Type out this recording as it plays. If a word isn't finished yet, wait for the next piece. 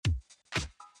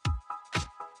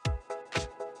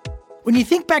When you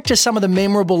think back to some of the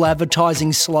memorable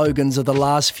advertising slogans of the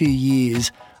last few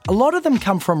years, a lot of them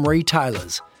come from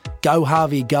retailers. Go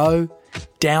Harvey Go,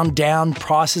 down, down,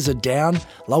 prices are down,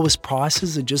 lowest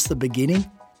prices are just the beginning.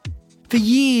 For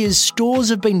years, stores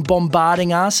have been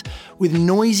bombarding us with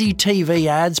noisy TV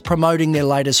ads promoting their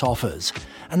latest offers,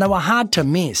 and they were hard to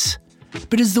miss.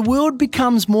 But as the world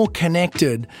becomes more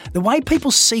connected, the way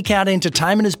people seek out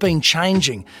entertainment has been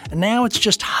changing, and now it's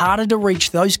just harder to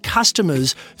reach those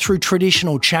customers through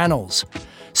traditional channels.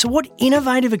 So what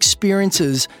innovative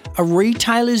experiences are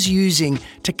retailers using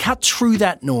to cut through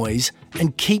that noise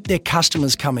and keep their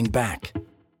customers coming back?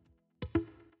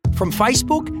 From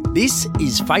Facebook, this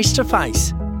is Face to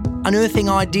Face, unearthing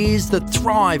ideas that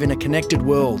thrive in a connected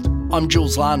world. I'm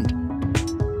Jules Lund.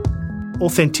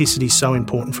 Authenticity is so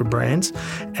important for brands,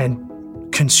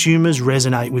 and consumers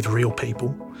resonate with real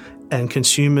people, and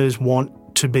consumers want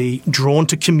to be drawn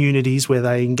to communities where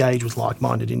they engage with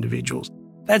like-minded individuals.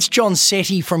 That's John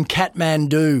Setti from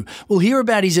Kathmandu. We'll hear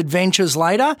about his adventures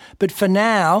later, but for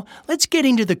now, let's get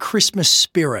into the Christmas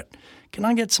spirit. Can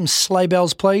I get some sleigh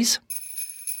bells, please?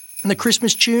 And the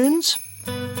Christmas tunes?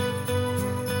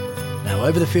 Now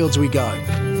over the fields we go.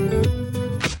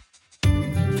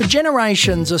 For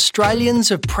generations, Australians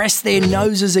have pressed their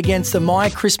noses against the Myer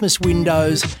Christmas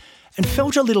windows and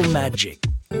felt a little magic.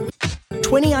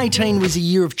 2018 was a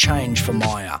year of change for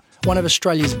Myer, one of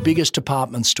Australia's biggest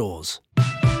department stores.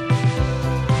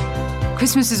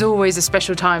 Christmas is always a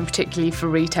special time, particularly for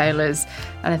retailers,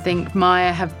 and I think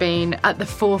Myer have been at the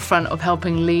forefront of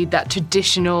helping lead that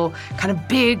traditional kind of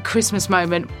big Christmas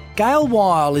moment. Gail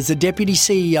Weil is the Deputy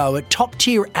CEO at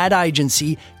top-tier ad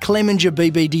agency Clemenger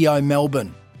BBDO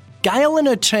Melbourne. Gail and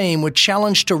her team were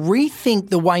challenged to rethink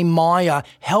the way Myer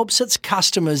helps its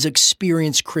customers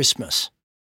experience Christmas.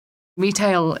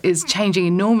 Retail is changing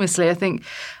enormously. I think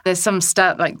there's some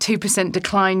stat like 2%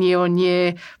 decline year on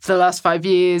year for the last 5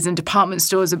 years, and department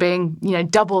stores are being,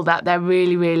 double that. They're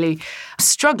really, really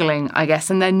struggling, I guess,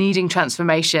 and they're needing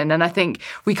transformation. And I think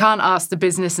we can't ask the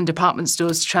business and department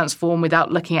stores to transform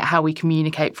without looking at how we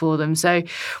communicate for them. So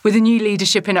with the new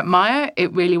leadership in at Myer,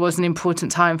 it really was an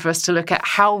important time for us to look at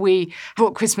how we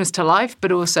brought Christmas to life,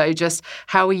 but also just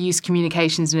how we use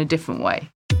communications in a different way.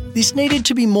 This needed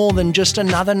to be more than just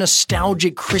another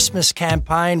nostalgic Christmas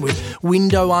campaign with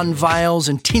window unveils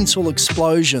and tinsel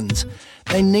explosions.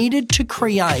 They needed to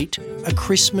create a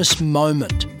Christmas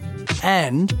moment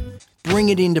and bring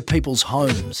it into people's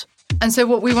homes. And so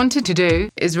what we wanted to do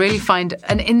is really find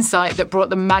an insight that brought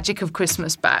the magic of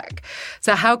Christmas back.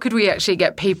 So how could we actually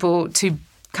get people to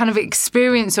kind of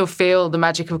experience or feel the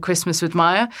magic of Christmas with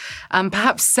Myer, and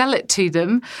perhaps sell it to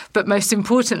them, but most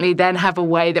importantly then have a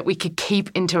way that we could keep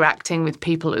interacting with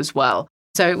people as well.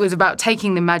 So it was about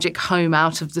taking the magic home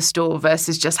out of the store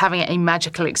versus just having a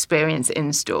magical experience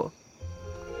in store.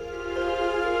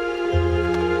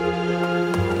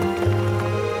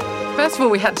 First of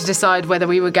all, we had to decide whether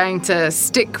we were going to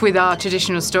stick with our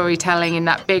traditional storytelling in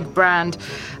that big brand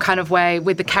kind of way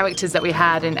with the characters that we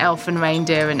had in Elf and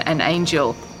Reindeer and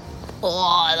Angel.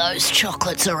 Oh, those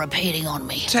chocolates are repeating on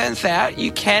me. Turns out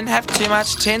you can have too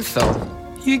much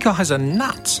tinsel. You guys are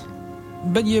nuts.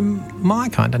 But you're my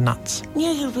kind of nuts.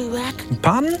 Yeah, you'll be back.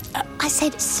 Pardon? I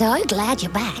said, so glad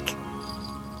you're back.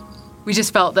 We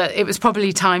just felt that it was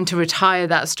probably time to retire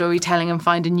that storytelling and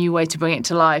find a new way to bring it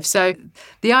to life. So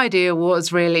the idea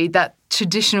was really that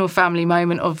traditional family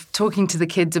moment of talking to the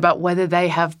kids about whether they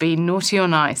have been naughty or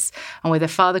nice and whether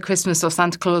Father Christmas or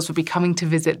Santa Claus will be coming to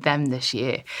visit them this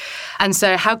year. And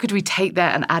so how could we take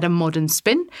that and add a modern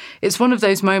spin? It's one of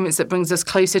those moments that brings us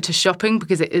closer to shopping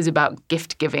because it is about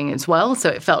gift giving as well. So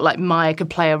it felt like Myer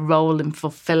could play a role in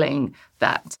fulfilling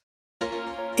that.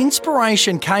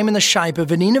 Inspiration came in the shape of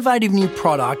an innovative new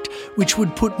product which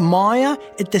would put Myer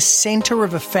at the centre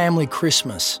of a family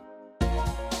Christmas.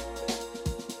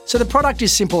 So the product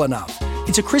is simple enough.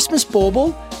 It's a Christmas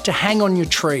bauble to hang on your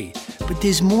tree, but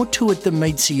there's more to it than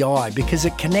meets the eye because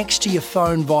it connects to your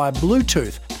phone via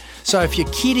Bluetooth. So if your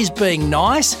kid is being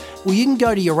nice, well, you can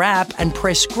go to your app and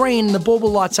press green and the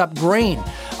bauble lights up green.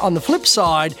 On the flip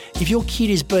side, if your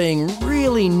kid is being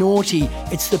really naughty,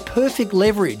 it's the perfect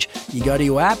leverage. You go to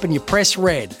your app and you press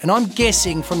red. And I'm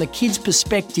guessing from the kid's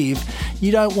perspective,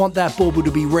 you don't want that bauble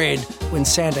to be red when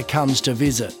Santa comes to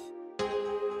visit.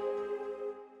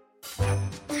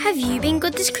 Have you been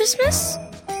good this Christmas?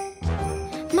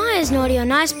 Myer's Naughty or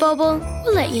Nice bauble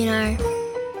will let you know.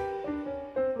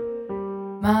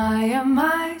 Myer,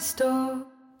 my store.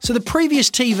 So the previous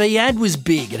TV ad was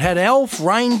big. It had Elf,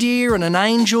 Reindeer and an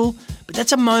angel, but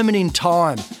that's a moment in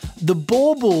time. The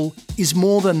bauble is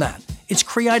more than that. It's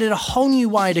created a whole new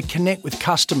way to connect with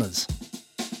customers.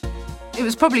 It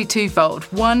was probably twofold.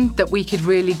 One, that we could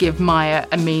really give Maya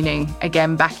a meaning,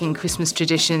 again, back in Christmas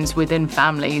traditions within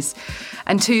families.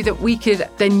 And two, that we could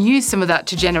then use some of that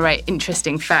to generate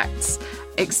interesting facts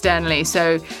externally.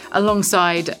 So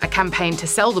alongside a campaign to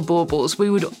sell the baubles, we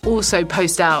would also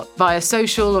post out via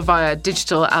social or via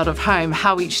digital out of home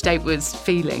how each state was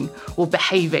feeling or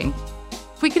behaving.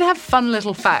 We could have fun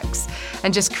little facts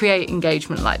and just create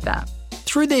engagement like that.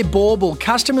 Through their bauble,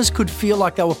 customers could feel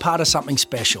like they were part of something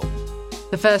special.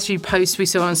 The first few posts we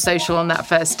saw on social on that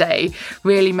first day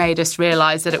really made us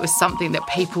realise that it was something that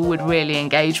people would really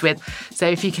engage with. So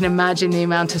if you can imagine the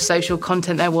amount of social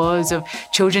content there was of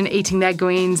children eating their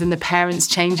greens and the parents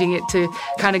changing it to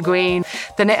kind of green,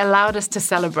 then it allowed us to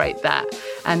celebrate that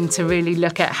and to really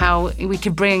look at how we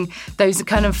could bring those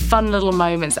kind of fun little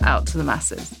moments out to the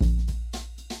masses.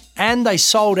 And they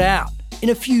sold out in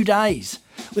a few days.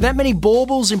 With that many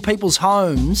baubles in people's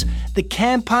homes, the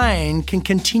campaign can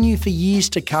continue for years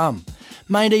to come,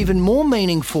 made even more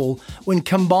meaningful when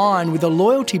combined with a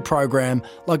loyalty program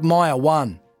like Maya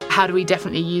One. How do we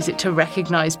definitely use it to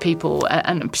recognise people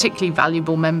and particularly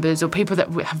valuable members or people that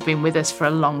have been with us for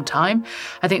a long time?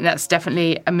 I think that's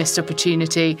definitely a missed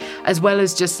opportunity, as well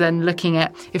as just then looking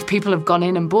at if people have gone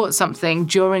in and bought something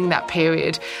during that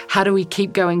period, how do we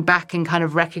keep going back and kind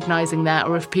of recognising that?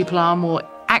 Or if people are more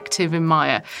active in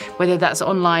Maya, whether that's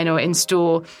online or in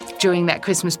store during that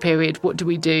Christmas period, what do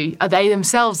we do? Are they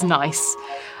themselves nice?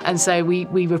 And so we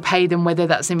repay them, whether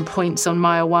that's in points on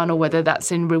Maya One or whether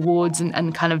that's in rewards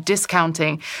and kind of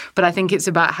discounting. But I think it's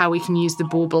about how we can use the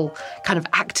bauble kind of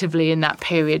actively in that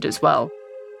period as well.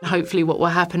 Hopefully what will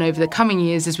happen over the coming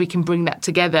years is we can bring that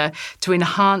together to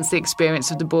enhance the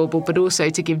experience of the bauble, but also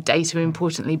to give data,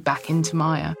 importantly, back into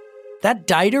Maya. That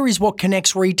data is what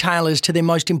connects retailers to their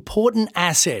most important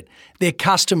asset, their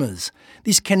customers.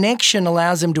 This connection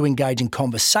allows them to engage in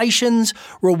conversations,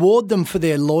 reward them for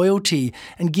their loyalty,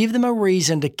 and give them a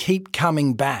reason to keep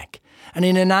coming back. And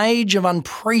in an age of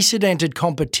unprecedented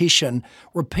competition,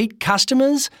 repeat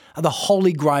customers are the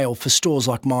holy grail for stores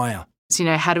like Maya. You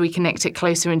know, how do we connect it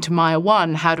closer into Maya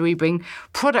One? How do we bring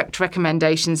product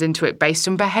recommendations into it based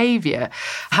on behaviour?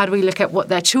 How do we look at what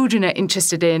their children are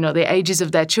interested in or the ages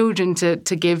of their children to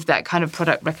give that kind of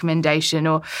product recommendation?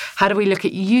 Or how do we look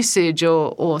at usage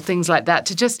or things like that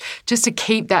to just to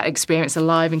keep that experience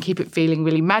alive and keep it feeling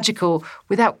really magical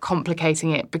without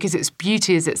complicating it, because its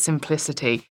beauty is its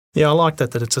simplicity. Yeah, I like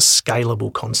that it's a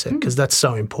scalable concept, because that's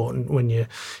so important when you're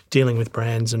dealing with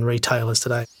brands and retailers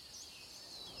today.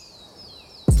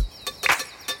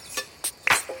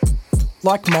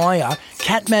 Like Maya,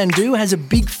 Kathmandu has a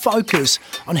big focus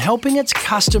on helping its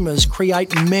customers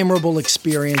create memorable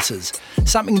experiences,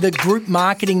 something that Group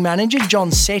Marketing Manager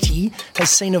John Setti has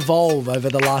seen evolve over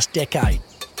the last decade.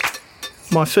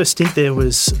 My first stint there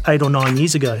was 8 or 9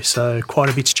 years ago, so quite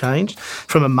a bit's changed.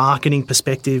 From a marketing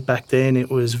perspective, back then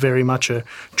it was very much a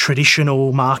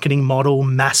traditional marketing model,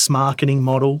 mass marketing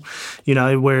model,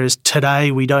 whereas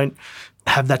today we don't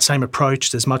have that same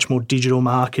approach. There's much more digital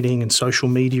marketing and social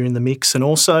media in the mix, and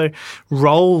also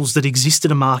roles that exist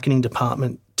in a marketing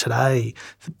department today.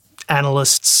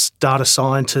 Analysts, data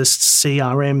scientists,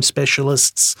 CRM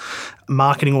specialists,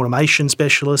 marketing automation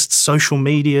specialists, social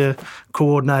media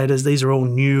coordinators. These are all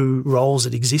new roles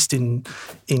that exist in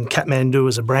Kathmandu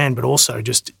as a brand, but also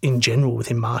just in general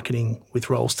within marketing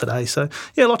with roles today. So,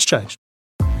 yeah, lots changed.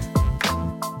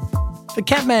 For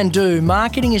Kathmandu,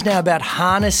 marketing is now about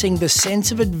harnessing the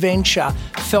sense of adventure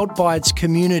felt by its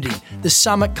community, the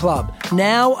Summit Club,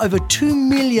 now over 2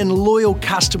 million loyal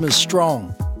customers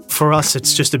strong. For us,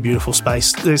 it's just a beautiful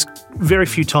space. There's very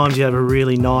few times you have a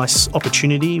really nice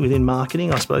opportunity within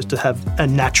marketing, I suppose, to have a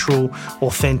natural,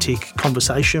 authentic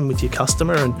conversation with your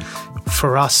customer. And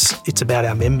for us, it's about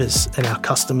our members and our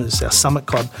customers, our Summit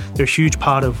Club. They're a huge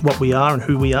part of what we are and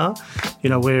who we are.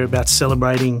 We're about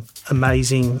celebrating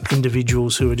amazing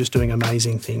individuals who are just doing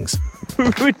amazing things.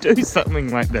 Who would do something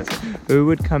like this? Who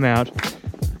would come out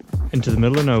into the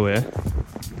middle of nowhere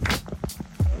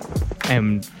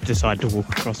and decide to walk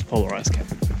across the polar ice cap?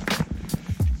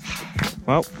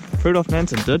 Well, Rudolf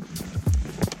Nansen did.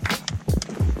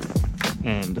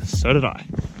 And so did I.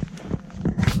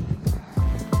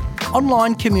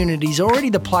 Online communities are already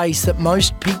the place that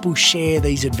most people share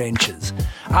these adventures,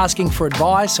 asking for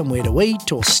advice on where to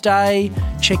eat or stay,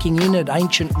 checking in at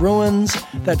ancient ruins,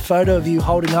 that photo of you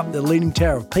holding up the Leaning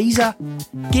Tower of Pisa.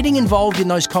 Getting involved in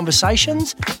those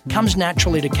conversations comes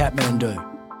naturally to Kathmandu.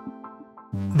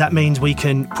 That means we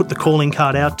can put the calling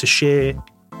card out to share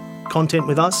content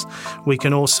with us. We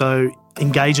can also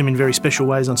engage them in very special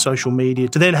ways on social media,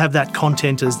 to then have that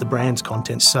content as the brand's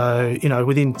content. So,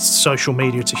 within social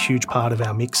media, it's a huge part of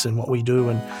our mix and what we do,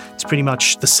 and it's pretty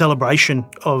much the celebration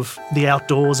of the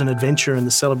outdoors and adventure and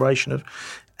the celebration of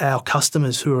our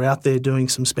customers who are out there doing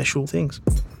some special things.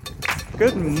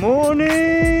 Good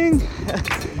morning!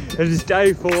 It is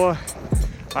day 4.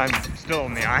 I'm still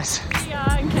on the ice. We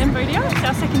are in Cambodia. It's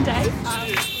our second day.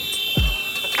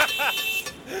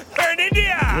 We're in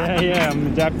India! Yeah, I'm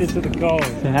adapted to the cold.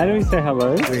 So how do we say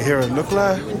hello? We're here in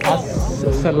Nukla.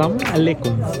 Assalamu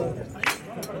alaikum.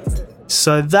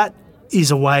 So that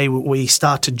is a way we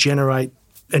start to generate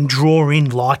and draw in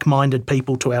like-minded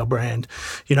people to our brand.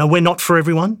 We're not for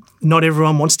everyone. Not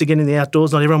everyone wants to get in the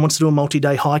outdoors. Not everyone wants to do a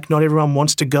multi-day hike. Not everyone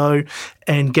wants to go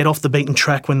and get off the beaten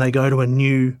track when they go to a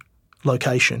new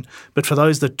location. But for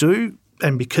those that do,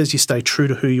 and because you stay true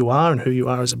to who you are and who you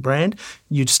are as a brand,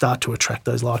 you'd start to attract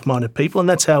those like-minded people. And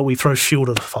that's how we throw fuel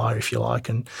to the fire, if you like,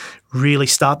 and really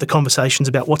start the conversations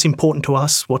about what's important to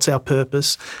us, what's our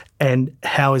purpose, and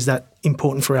how is that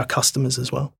important for our customers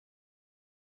as well.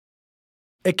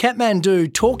 At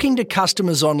Kathmandu, talking to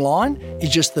customers online is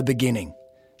just the beginning.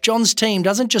 John's team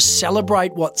doesn't just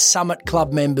celebrate what Summit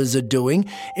Club members are doing,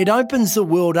 it opens the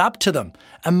world up to them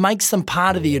and makes them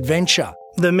part of the adventure.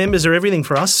 The members are everything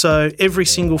for us, so every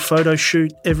single photo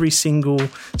shoot, every single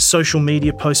social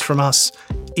media post from us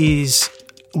is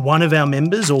one of our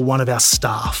members or one of our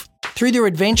staff. Through their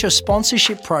adventure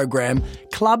sponsorship program,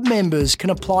 club members can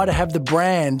apply to have the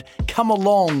brand come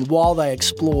along while they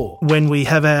explore. When we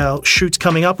have our shoots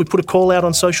coming up, we put a call out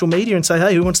on social media and say,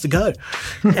 hey, who wants to go?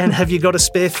 And have you got a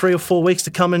spare 3 or 4 weeks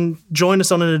to come and join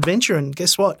us on an adventure? And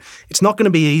guess what? It's not going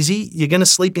to be easy. You're going to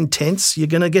sleep in tents. You're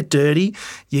going to get dirty.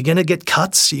 You're going to get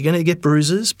cuts. You're going to get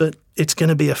bruises. But it's going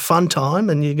to be a fun time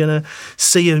and you're going to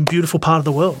see a beautiful part of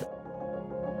the world.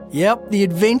 Yep, the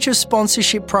Adventure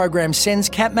Sponsorship Program sends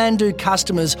Kathmandu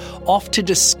customers off to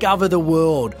discover the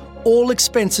world, all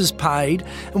expenses paid,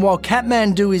 and while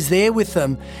Kathmandu is there with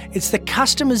them, it's the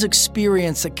customer's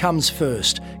experience that comes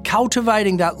first,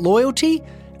 cultivating that loyalty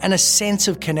and a sense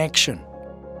of connection.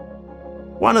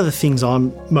 One of the things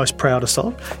I'm most proudest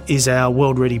of is our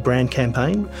World Ready brand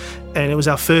campaign, and it was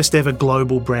our first ever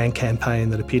global brand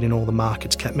campaign that appeared in all the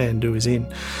markets Kathmandu is in.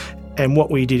 And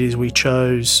what we did is we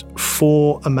chose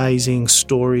 4 amazing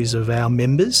stories of our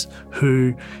members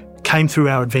who came through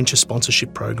our adventure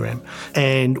sponsorship program.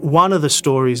 And one of the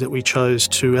stories that we chose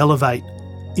to elevate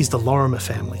is the Lorimer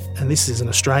family. And this is an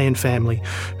Australian family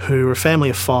who are a family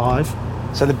of 5.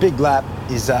 So the Big Lap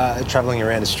is travelling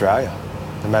around Australia.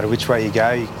 No matter which way you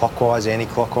go, clockwise,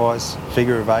 anti-clockwise,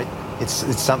 figure of 8.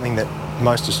 It's something that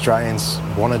most Australians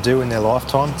want to do in their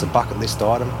lifetime. It's a bucket list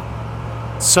item.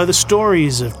 So the story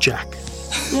is of Jack.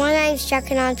 My name's Jack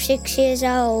and I'm 6 years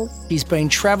old. He's been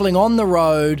travelling on the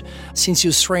road since he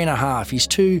was 3.5. His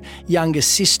 2 younger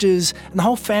sisters and the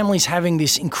whole family's having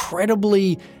this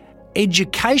incredibly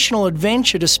educational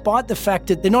adventure despite the fact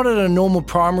that they're not at a normal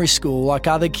primary school like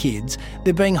other kids.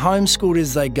 They're being homeschooled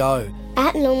as they go.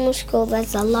 At normal school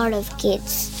there's a lot of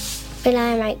kids, but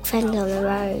I make friends on the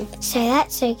road, so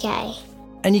that's okay.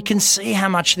 And you can see how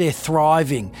much they're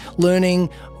thriving, learning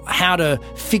how to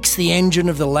fix the engine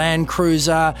of the Land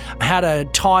Cruiser, how to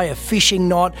tie a fishing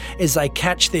knot as they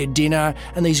catch their dinner,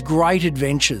 and these great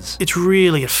adventures. It's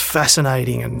really a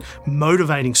fascinating and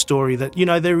motivating story that,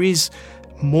 there is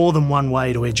more than one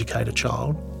way to educate a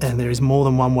child and there is more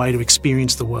than one way to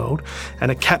experience the world. And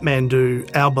at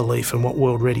Kathmandu, our belief and what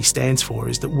World Ready stands for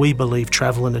is that we believe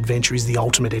travel and adventure is the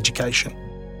ultimate education.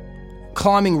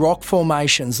 Climbing rock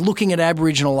formations, looking at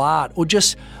Aboriginal art, or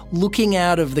just looking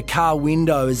out of the car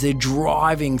window as they're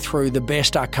driving through the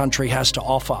best our country has to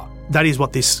offer. That is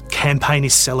what this campaign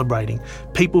is celebrating.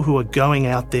 People who are going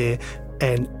out there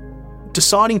and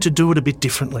deciding to do it a bit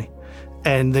differently.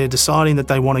 And they're deciding that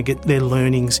they want to get their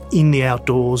learnings in the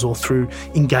outdoors or through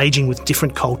engaging with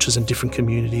different cultures and different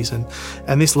communities.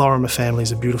 And this Lorimer family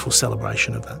is a beautiful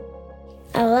celebration of that.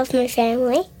 I love my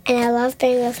family and I love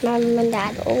being with my mum and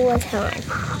dad all the time.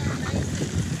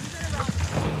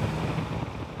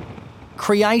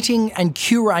 Creating and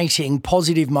curating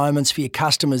positive moments for your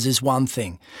customers is one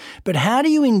thing, but how do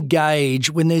you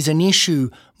engage when there's an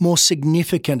issue more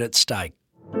significant at stake?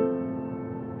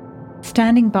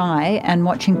 Standing by and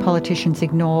watching politicians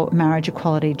ignore marriage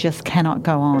equality just cannot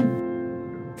go on.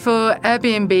 For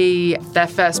Airbnb, their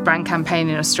first brand campaign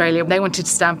in Australia, they wanted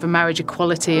to stand for marriage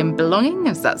equality and belonging,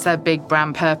 as that's their big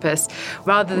brand purpose.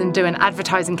 Rather than do an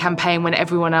advertising campaign when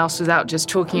everyone else was out just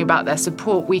talking about their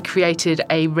support, we created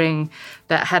a ring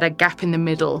that had a gap in the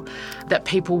middle that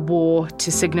people wore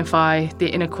to signify the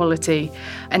inequality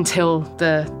until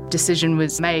the decision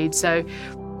was made. So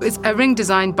It's a ring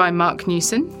designed by Mark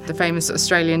Newson, the famous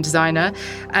Australian designer,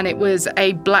 and it was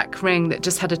a black ring that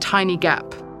just had a tiny gap.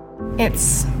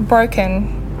 It's broken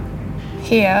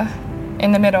here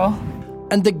in the middle.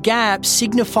 And the gap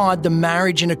signified the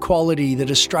marriage inequality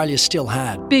that Australia still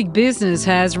had. Big Business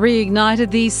has reignited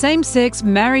the same-sex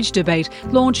marriage debate,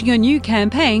 launching a new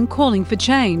campaign calling for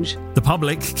change. The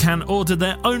public can order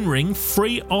their own ring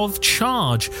free of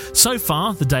charge. So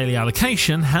far, the daily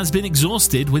allocation has been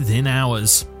exhausted within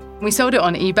hours. We sold it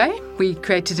on eBay. We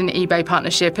created an eBay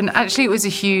partnership, and actually it was a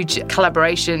huge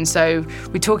collaboration. So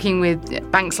we're talking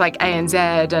with banks like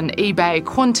ANZ and eBay,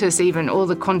 Qantas even. All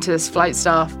the Qantas flight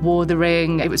staff wore the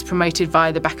ring. It was promoted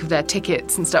via the back of their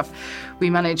tickets and stuff. We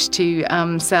managed to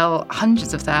sell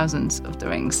hundreds of thousands of the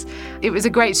rings. It was a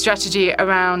great strategy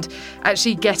around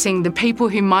actually getting the people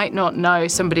who might not know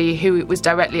somebody who it was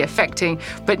directly affecting,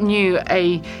 but knew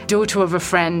a daughter of a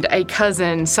friend, a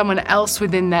cousin, someone else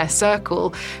within their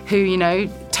circle who, you know,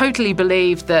 totally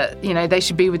believed that, you know, they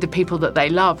should be with the people that they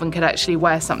love and could actually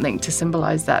wear something to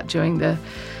symbolise that during the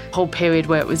whole period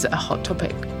where it was a hot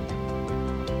topic.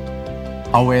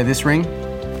 I'll wear this ring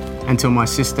until my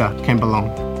sister can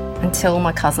belong. Until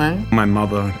my cousin. My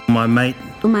mother. My mate.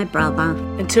 My brother.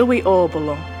 Until we all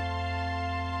belong.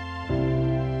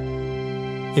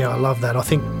 Yeah, I love that. I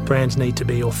think brands need to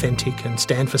be authentic and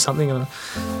stand for something. And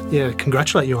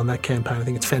congratulate you on that campaign. I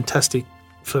think it's fantastic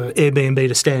for Airbnb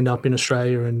to stand up in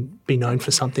Australia and be known for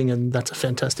something, and that's a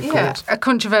fantastic cause. A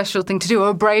controversial thing to do, or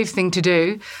a brave thing to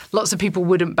do. Lots of people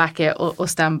wouldn't back it or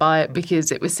stand by it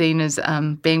because it was seen as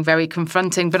being very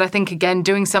confronting. But I think, again,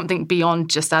 doing something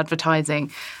beyond just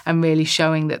advertising and really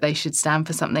showing that they should stand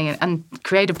for something and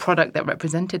create a product that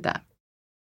represented that.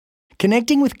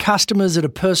 Connecting with customers at a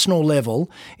personal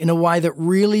level in a way that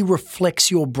really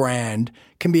reflects your brand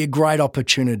can be a great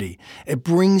opportunity. It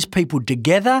brings people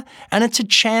together and it's a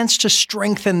chance to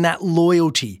strengthen that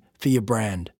loyalty for your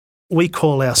brand. We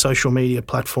call our social media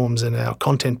platforms and our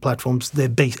content platforms,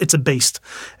 it's a beast,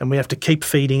 and we have to keep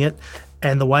feeding it.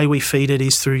 And the way we feed it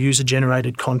is through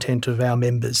user-generated content of our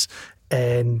members.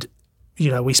 And,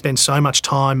 you know, we spend so much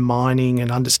time mining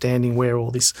and understanding where all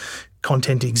this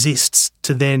content exists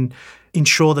to then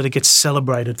ensure that it gets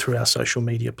celebrated through our social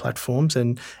media platforms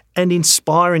and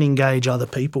inspire and engage other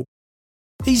people.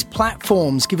 These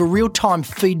platforms give a real-time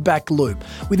feedback loop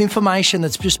with information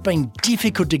that's just been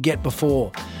difficult to get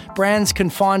before. Brands can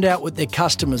find out what their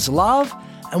customers love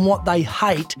and what they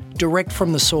hate direct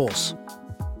from the source.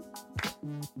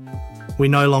 We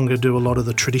no longer do a lot of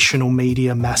the traditional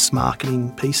media mass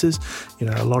marketing pieces. You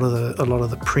know, a lot of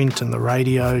the print and the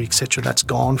radio, etc. That's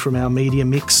gone from our media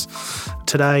mix.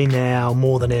 Today, now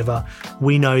more than ever,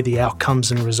 we know the outcomes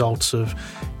and results of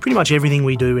pretty much everything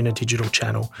we do in a digital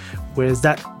channel, whereas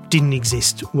that didn't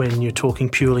exist when you're talking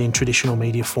purely in traditional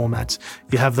media formats.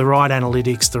 You have the right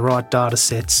analytics, the right data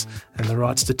sets, and the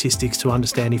right statistics to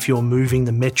understand if you're moving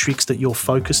the metrics that you're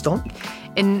focused on.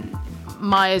 In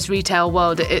Myer's retail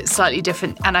world, it's slightly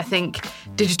different, and I think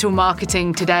digital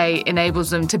marketing today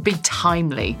enables them to be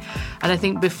timely. And I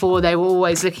think before they were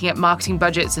always looking at marketing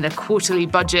budgets and a quarterly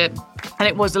budget, and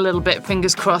it was a little bit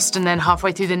fingers crossed, and then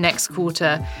halfway through the next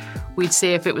quarter we'd see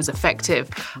if it was effective.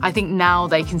 I think now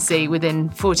they can see within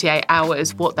 48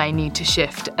 hours what they need to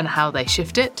shift and how they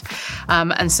shift it.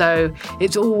 And so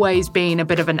it's always been a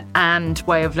bit of an and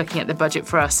way of looking at the budget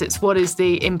for us. It's what is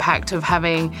the impact of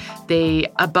having the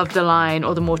above the line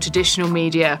or the more traditional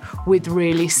media with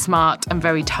really smart and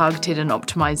very targeted and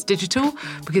optimized digital,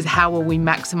 because how are we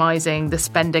maximizing the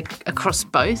spend across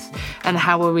both, and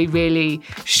how are we really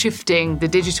shifting the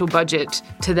digital budget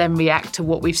to then react to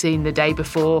what we've seen the day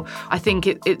before. I think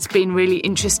it's been really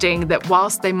interesting that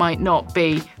whilst they might not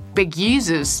be big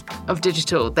users of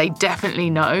digital, they definitely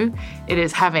know it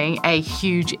is having a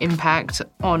huge impact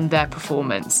on their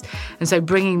performance. And so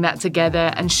bringing that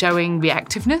together and showing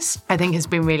reactiveness, I think, has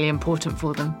been really important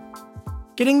for them.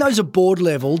 Getting those at board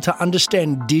level to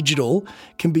understand digital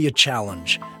can be a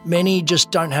challenge. Many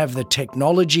just don't have the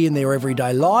technology in their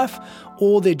everyday life,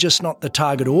 or they're just not the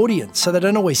target audience, so they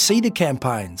don't always see the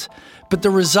campaigns. But the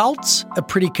results are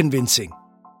pretty convincing.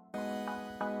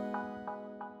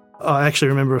 I actually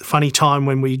remember a funny time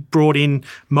when we brought in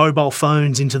mobile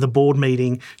phones into the board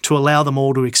meeting to allow them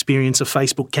all to experience a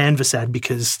Facebook Canvas ad,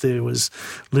 because there was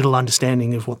little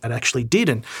understanding of what that actually did.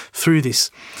 And through this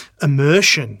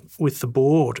immersion with the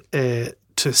board,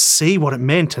 to see what it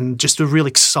meant and just the real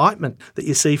excitement that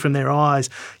you see from their eyes,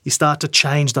 you start to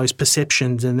change those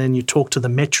perceptions, and then you talk to the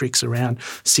metrics around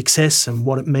success and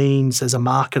what it means as a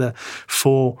marketer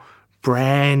for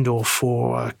brand or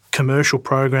for a commercial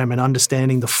program, and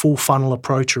understanding the full funnel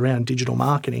approach around digital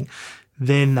marketing.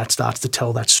 then that starts to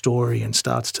tell that story and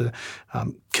starts to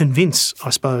convince, I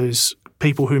suppose,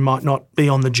 people who might not be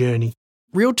on the journey.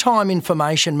 Real-time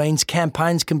information means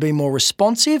campaigns can be more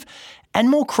responsive and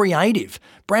more creative.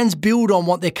 Brands build on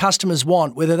what their customers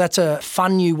want, whether that's a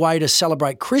fun new way to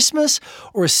celebrate Christmas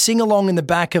or a sing-along in the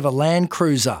back of a Land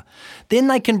Cruiser. Then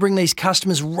they can bring these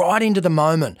customers right into the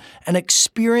moment and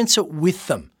experience it with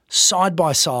them, side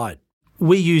by side.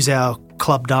 We use our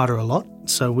club data a lot,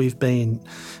 so we've been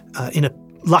in a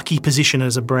lucky position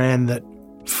as a brand that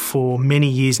for many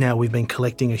years now we've been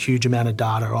collecting a huge amount of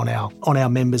data on our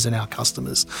members and our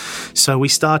customers. So we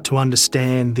start to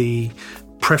understand the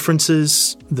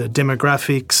preferences, the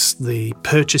demographics, the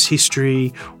purchase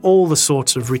history, all the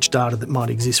sorts of rich data that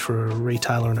might exist for a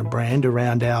retailer and a brand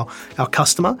around our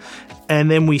customer.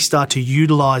 And then we start to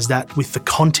utilise that with the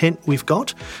content we've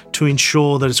got to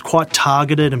ensure that it's quite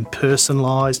targeted and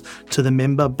personalised to the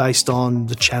member based on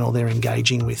the channel they're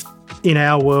engaging with. In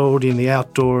our world, in the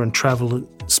outdoor and travel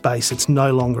space, it's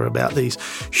no longer about these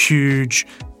huge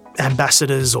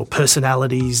ambassadors or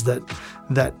personalities that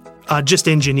are just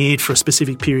engineered for a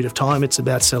specific period of time. It's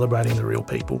about celebrating the real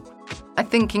people. I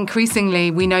think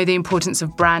increasingly we know the importance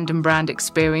of brand and brand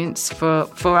experience for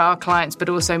our clients, but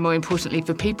also more importantly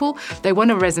for people. They want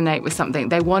to resonate with something.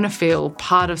 They want to feel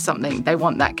part of something. They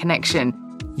want that connection.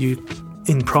 You,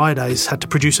 in prior days, had to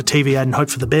produce a TV ad and hope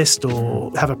for the best,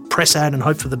 or have a press ad and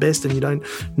hope for the best, and you don't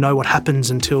know what happens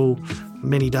until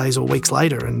many days or weeks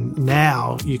later. And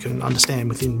now you can understand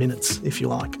within minutes, if you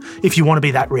like, if you want to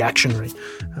be that reactionary.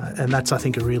 And that's, I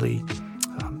think, a really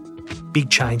big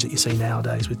change that you see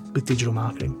nowadays with digital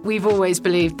marketing. We've always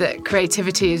believed that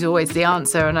creativity is always the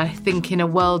answer, and I think in a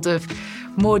world of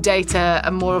more data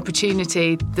and more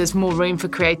opportunity, there's more room for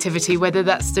creativity, whether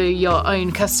that's through your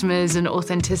own customers and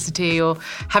authenticity, or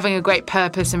having a great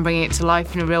purpose and bringing it to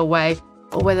life in a real way,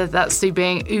 or whether that's through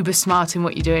being uber smart in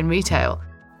what you do in retail.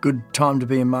 Good time to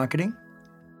be in marketing?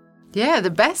 Yeah,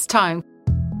 the best time.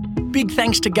 Big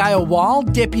thanks to Gail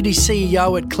Wild, Deputy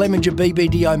CEO at Clemenger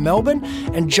BBDO Melbourne,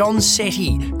 and John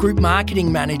Setti, Group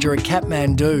Marketing Manager at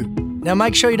Kathmandu. Now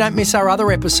make sure you don't miss our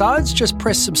other episodes. Just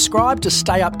press subscribe to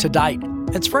stay up to date.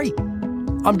 It's free.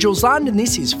 I'm Jules Lund and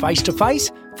this is Face to Face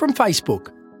from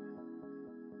Facebook.